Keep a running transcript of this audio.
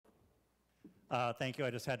Thank you.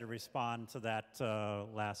 I just had to respond to that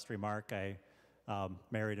last remark. I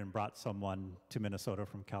married and brought someone to Minnesota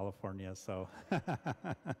from California. So,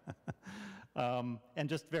 and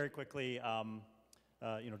just very quickly,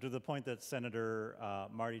 to the point that Senator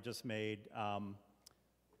Marty just made,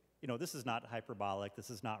 this is not hyperbolic. This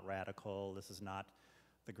is not radical. This is not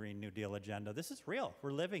the Green New Deal agenda. This is real.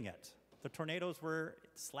 We're living it. The tornadoes were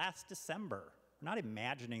last December. We're not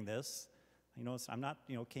imagining this. I'm not,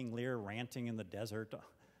 King Lear ranting in the desert.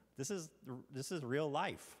 This is real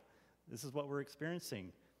life. This is what we're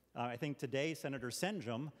experiencing. I think today Senator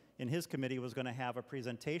Senjum in his committee was going to have a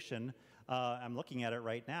presentation. I'm looking at it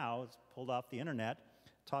right now. It's pulled off the internet,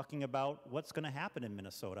 talking about what's going to happen in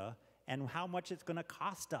Minnesota and how much it's going to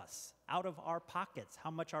cost us out of our pockets,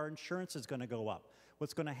 how much our insurance is going to go up,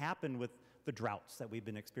 what's going to happen with the droughts that we've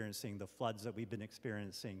been experiencing, the floods that we've been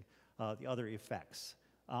experiencing, the other effects.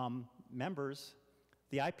 Members,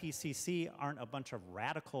 the IPCC aren't a bunch of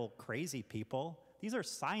radical, crazy people. These are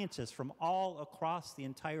scientists from all across the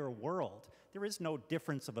entire world. There is no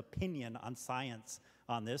difference of opinion on science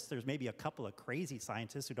on this. There's maybe a couple of crazy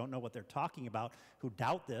scientists who don't know what they're talking about, who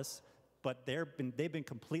doubt this, but they've been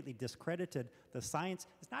completely discredited. The science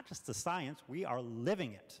is not just the science, we are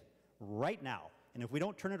living it right now. And if we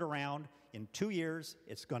don't turn it around, in 2 years,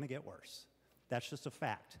 it's going to get worse. That's just a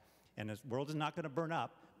fact. And the world is not going to burn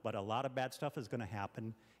up, but a lot of bad stuff is going to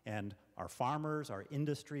happen. And our farmers, our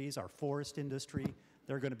industries, our forest industry,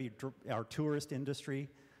 they're going to be our tourist industry.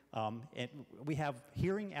 And we have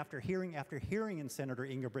hearing after hearing after hearing in Senator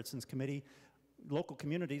Ingebrigtsen's committee, local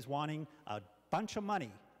communities wanting a bunch of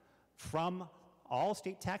money from all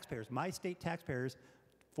state taxpayers, my state taxpayers,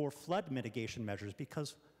 for flood mitigation measures,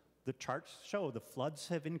 because the charts show the floods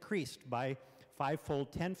have increased by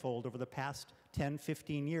 5-fold, 10-fold over the past 10,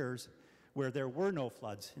 15 years, where there were no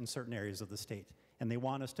floods in certain areas of the state, and they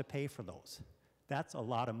want us to pay for those. That's a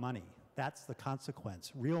lot of money. That's the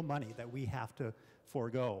consequence, real money that we have to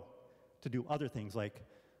forego to do other things like,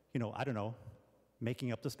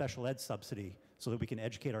 making up the special ed subsidy so that we can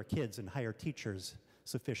educate our kids and hire teachers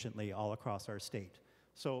sufficiently all across our state.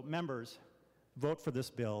 So members, vote for this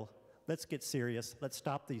bill. Let's get serious. Let's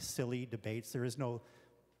stop these silly debates. There is no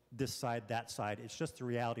this side, that side. It's just the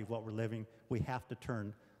reality of what we're living. We have to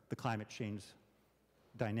turn the climate change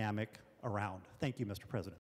dynamic around. Thank you, Mr. President.